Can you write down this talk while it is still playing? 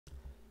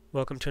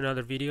Welcome to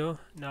another video.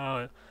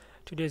 Now,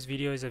 today's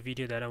video is a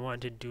video that I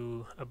wanted to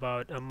do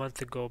about a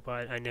month ago,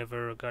 but I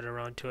never got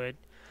around to it.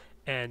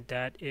 And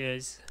that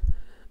is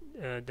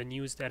the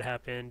news that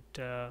happened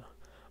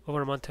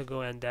over a month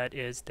ago, and that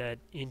is that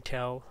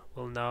Intel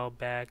will now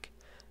back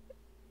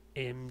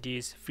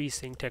AMD's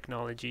FreeSync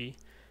technology.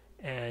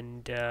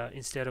 And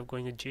instead of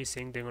going to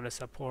GSync, they're going to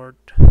support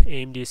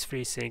AMD's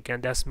FreeSync,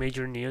 and that's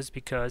major news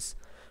because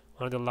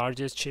one of the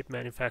largest chip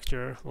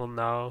manufacturer will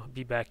now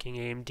be backing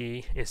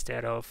AMD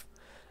instead of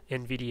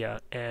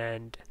NVIDIA,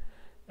 and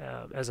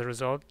as a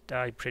result,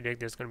 I predict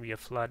there's going to be a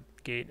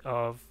floodgate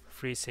of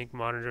FreeSync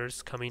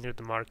monitors coming to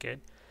the market,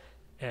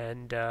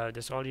 and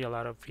there's already a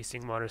lot of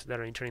FreeSync monitors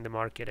that are entering the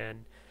market,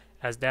 and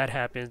as that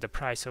happens, the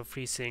price of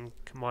FreeSync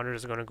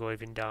monitors is going to go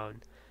even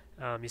down.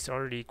 It's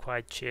already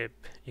quite cheap.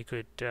 You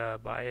could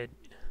buy it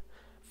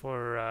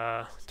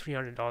for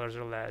 $300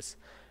 or less.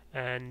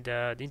 And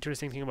the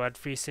interesting thing about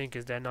FreeSync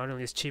is that not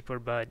only is cheaper,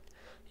 but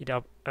it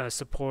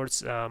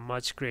supports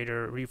much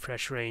greater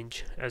refresh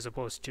range as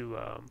opposed to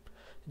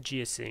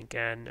GSync,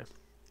 and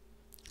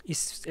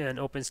it's an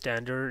open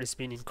standard. It's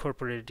been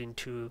incorporated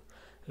into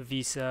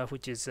VISA,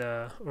 which is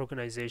an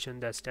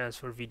organization that stands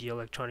for Video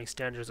Electronic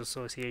Standards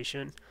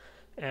Association,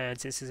 and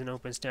since it's an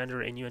open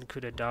standard, anyone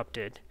could adopt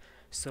it.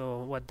 So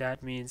what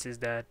that means is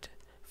that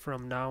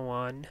from now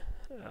on,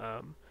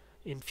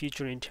 in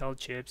future Intel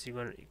chips,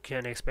 you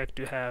can expect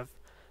to have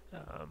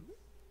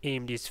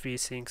AMD's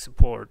FreeSync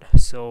support.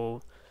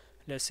 So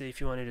let's say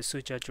if you wanted to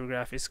switch out your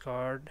graphics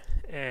card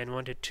and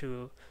wanted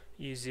to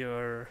use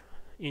your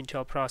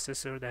Intel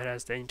processor that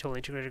has the Intel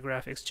integrated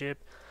graphics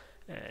chip,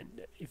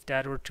 and if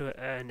that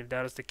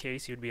was the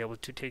case, you'd be able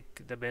to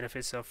take the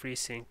benefits of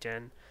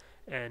FreeSync,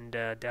 and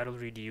that'll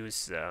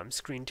reduce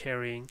screen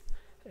tearing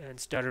and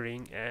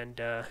stuttering. And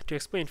to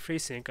explain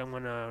FreeSync, I'm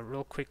gonna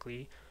real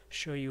quickly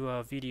show you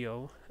a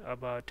video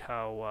about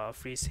how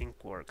FreeSync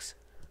works.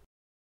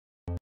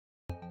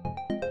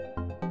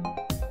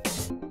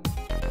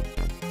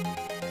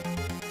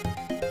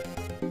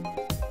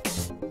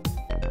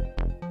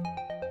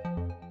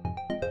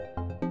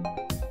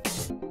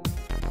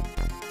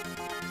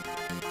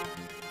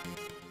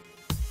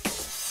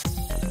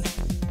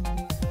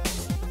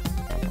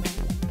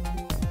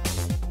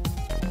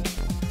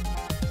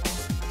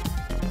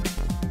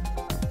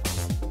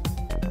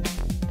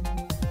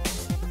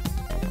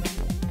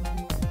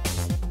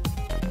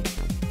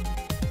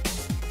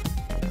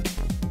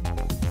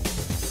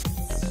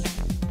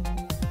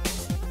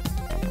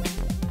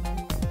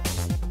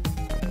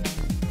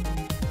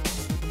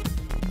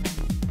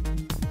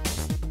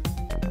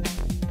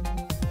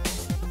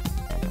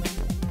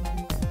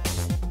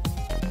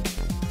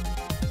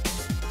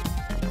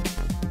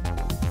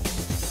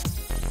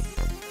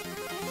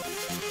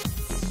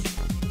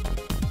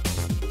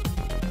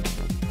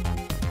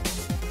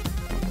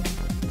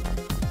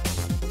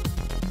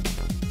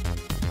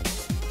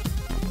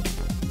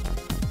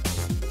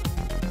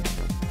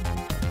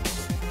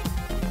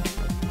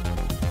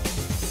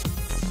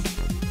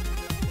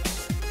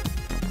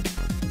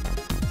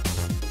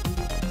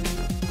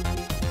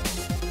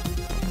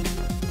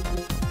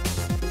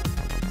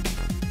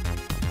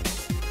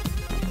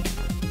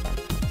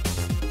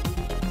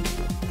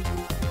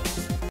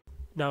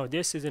 Now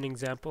this is an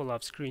example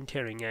of screen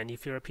tearing, and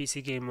if you're a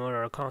PC gamer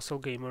or a console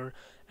gamer,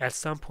 at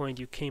some point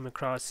you came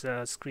across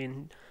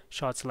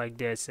screenshots like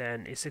this,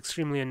 and it's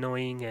extremely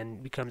annoying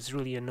and becomes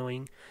really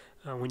annoying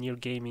when you're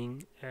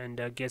gaming,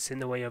 and gets in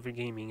the way of your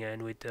gaming.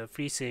 And with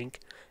FreeSync,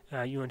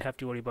 you won't have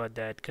to worry about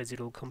that because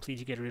it'll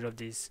completely get rid of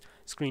this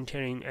screen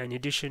tearing, in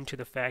addition to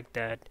the fact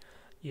that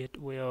it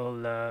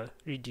will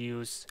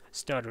reduce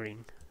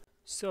stuttering.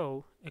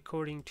 So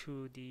according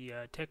to the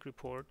tech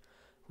report,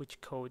 which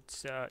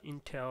quotes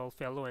Intel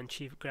fellow and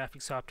chief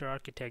graphics software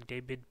architect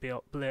David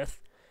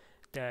Blith,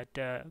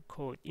 that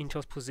quote,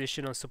 Intel's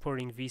position on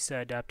supporting VISA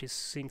adaptive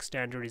sync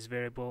standard is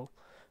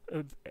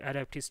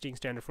adaptive sync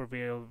standard for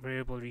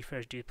variable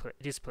refresh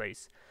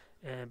displays.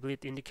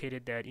 Blith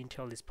indicated that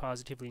Intel is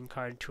positively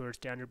inclined towards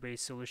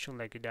standard-based solution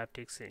like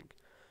adaptive sync.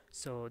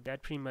 So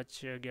that pretty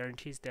much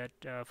guarantees that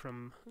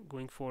from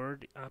going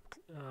forward,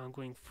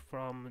 going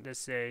from, let's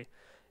say,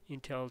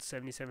 Intel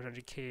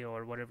 7700K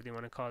or whatever they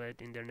want to call it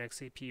in their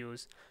next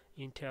CPUs,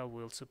 Intel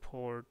will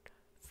support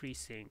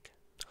FreeSync.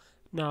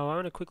 Now I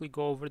want to quickly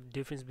go over the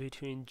difference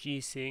between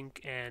GSync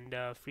and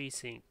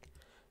FreeSync.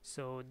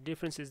 So the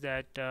difference is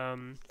that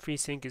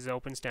FreeSync is an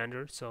open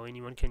standard, so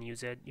anyone can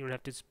use it. You don't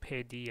have to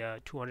pay the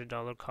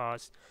 $200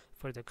 cost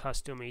for the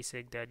custom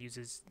ASIC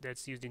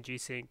that's used in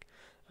GSync.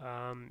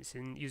 It's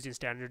used in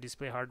standard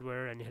display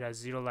hardware, and it has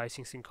zero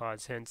licensing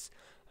costs. Hence,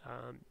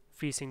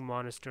 FreeSync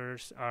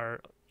monitors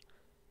are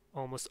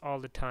almost all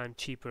the time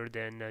cheaper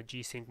than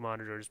GSync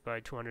monitors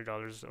by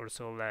 $200 or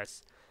so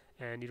less,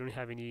 and you don't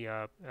have any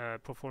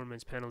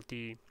performance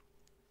penalty.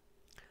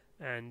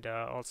 And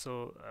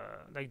also,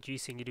 like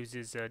GSync, it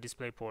uses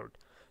DisplayPort.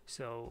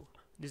 So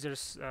these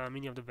are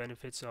many of the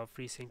benefits of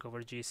FreeSync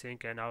over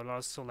GSync. And I would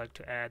also like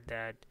to add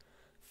that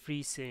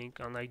FreeSync,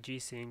 unlike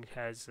GSync,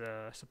 has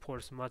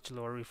supports much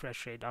lower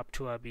refresh rate, up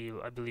to I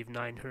believe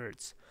 9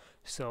 Hertz.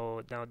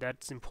 So now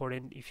that's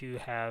important if you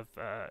have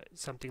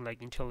something like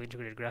Intel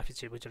integrated graphics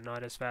chip, which are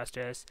not as fast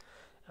as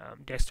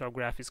desktop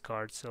graphics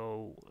cards.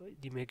 So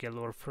you may get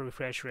lower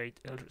refresh rate,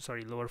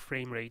 lower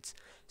frame rates.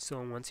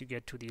 So once you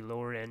get to the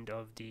lower end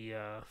of the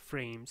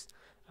frames,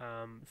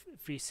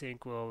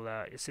 FreeSync will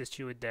assist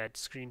you with that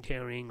screen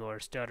tearing or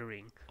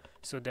stuttering.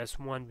 So that's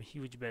one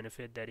huge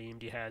benefit that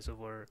AMD has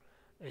over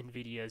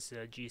NVIDIA's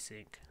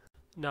GSync.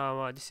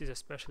 Now this is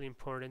especially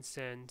important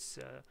since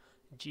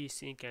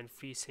GSync and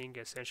FreeSync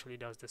essentially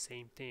does the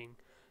same thing,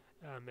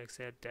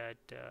 except that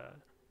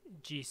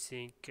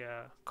GSync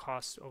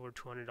costs over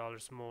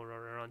 $200 more,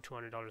 or around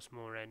 $200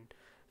 more, and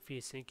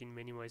FreeSync in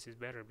many ways is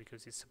better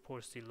because it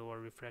supports the lower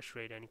refresh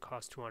rate and it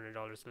costs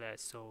 $200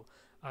 less. So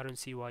I don't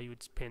see why you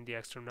would spend the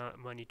extra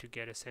money to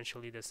get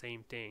essentially the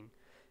same thing.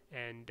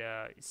 And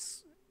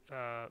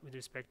with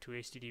respect to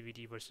HD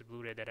DVD versus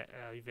Blu-ray, that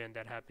event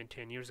that happened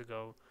 10 years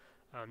ago,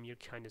 you're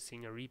kind of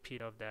seeing a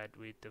repeat of that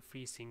with the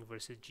FreeSync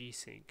versus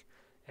GSync.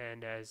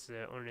 And as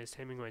Ernest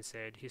Hemingway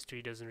said,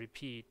 history doesn't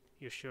repeat,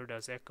 it sure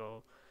does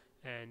echo.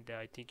 And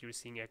I think you're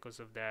seeing echoes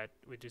of that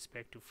with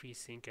respect to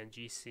FreeSync and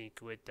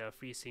GSync, with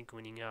FreeSync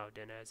winning out.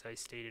 And as I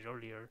stated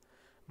earlier,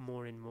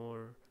 more and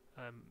more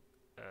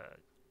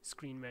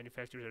screen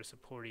manufacturers are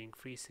supporting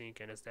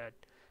FreeSync, and as that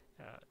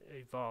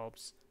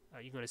evolves,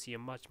 you're going to see a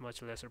much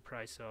lesser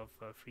price of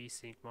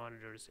FreeSync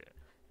monitors,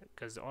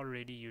 because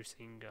already you're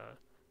seeing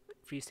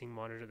FreeSync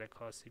monitor that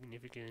costs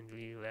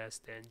significantly less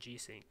than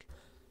GSync.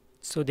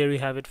 So there you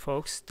have it,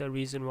 folks, the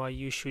reason why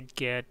you should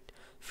get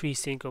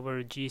FreeSync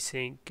over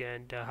GSync,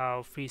 and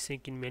how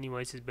FreeSync in many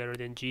ways is better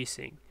than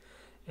GSync.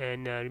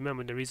 And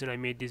remember, the reason I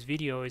made this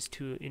video is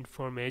to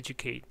inform and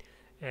educate,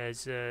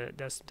 as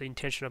that's the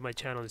intention of my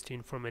channel, is to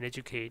inform and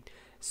educate.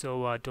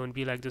 So don't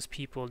be like those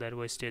people that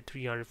wasted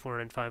 $300,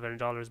 $400,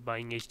 $500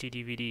 buying HD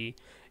DVD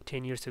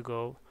 10 years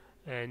ago,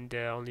 and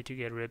only to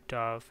get ripped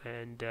off,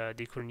 and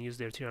they couldn't use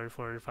their $300,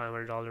 $400,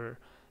 $500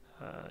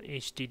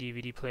 HD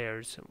DVD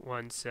players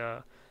once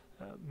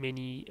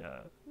many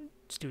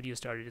studios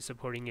started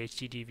supporting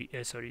HD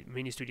DVD.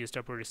 Many studios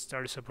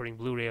started supporting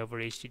Blu-ray over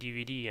HD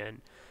DVD,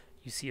 and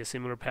you see a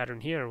similar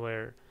pattern here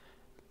where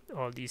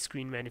all these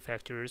screen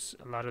manufacturers,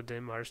 a lot of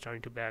them are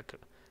starting to back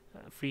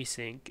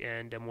FreeSync,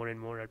 and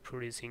more are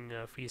producing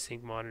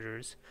FreeSync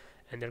monitors,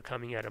 and they're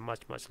coming at a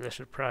much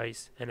lesser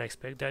price. And I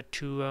expect that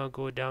to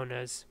go down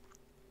as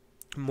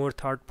more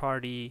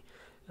third-party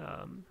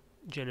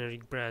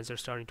generic brands are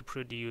starting to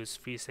produce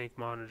FreeSync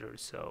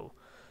monitors. So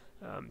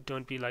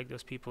don't be like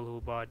those people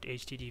who bought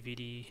HD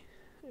DVD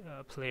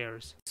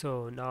players.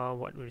 So now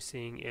what we're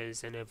seeing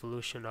is an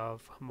evolution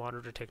of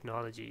monitor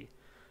technology.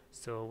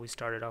 So we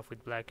started off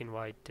with black and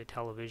white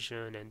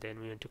television, and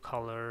then we went to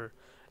color,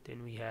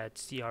 then we had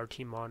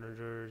CRT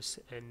monitors,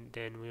 and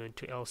then we went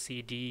to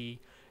LCD,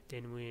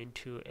 then we went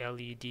to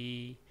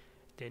LED,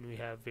 then we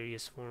have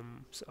various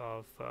forms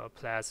of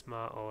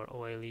plasma or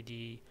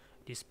OLED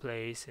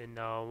displays, and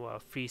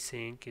now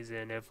FreeSync is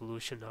an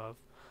evolution of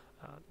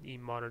the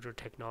monitor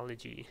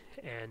technology.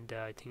 And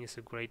I think it's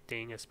a great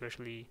thing,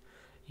 especially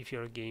if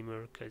you're a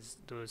gamer, because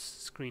those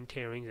screen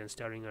tearings and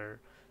stuttering are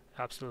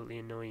absolutely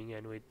annoying,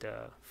 and with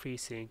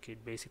FreeSync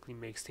it basically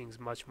makes things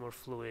much more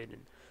fluid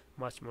and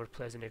much more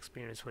pleasant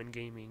experience when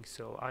gaming.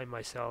 So I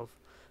myself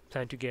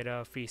plan to get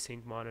a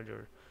FreeSync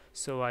monitor.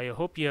 So I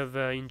hope you have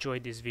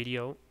enjoyed this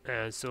video,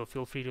 so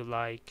feel free to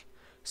like,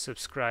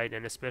 subscribe,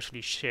 and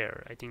especially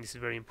share. I think this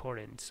is very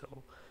important.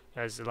 So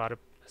as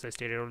I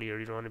stated earlier,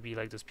 you don't want to be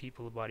like those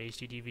people who bought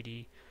HD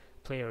DVD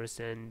players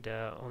and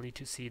only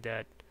to see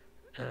that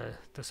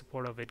the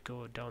support of it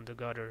go down the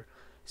gutter.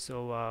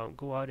 So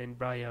go out and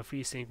buy a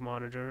FreeSync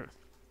monitor.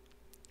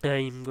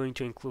 I'm going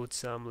to include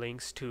some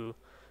links to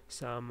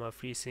some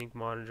FreeSync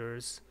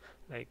monitors,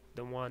 like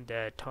the one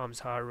that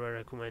Tom's Hardware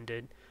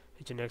recommended.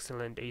 It's an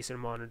excellent Acer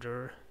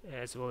monitor,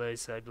 as well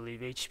as I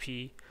believe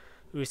HP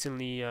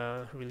recently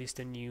released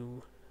a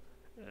new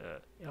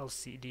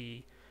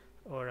LCD,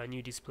 or a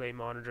new display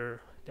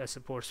monitor that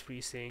supports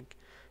FreeSync,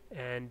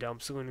 and I'm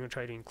still going to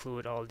try to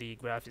include all the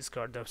graphics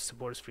card that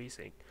supports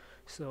FreeSync.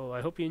 So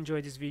I hope you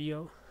enjoyed this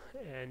video,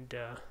 and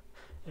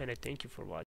I thank you for watching.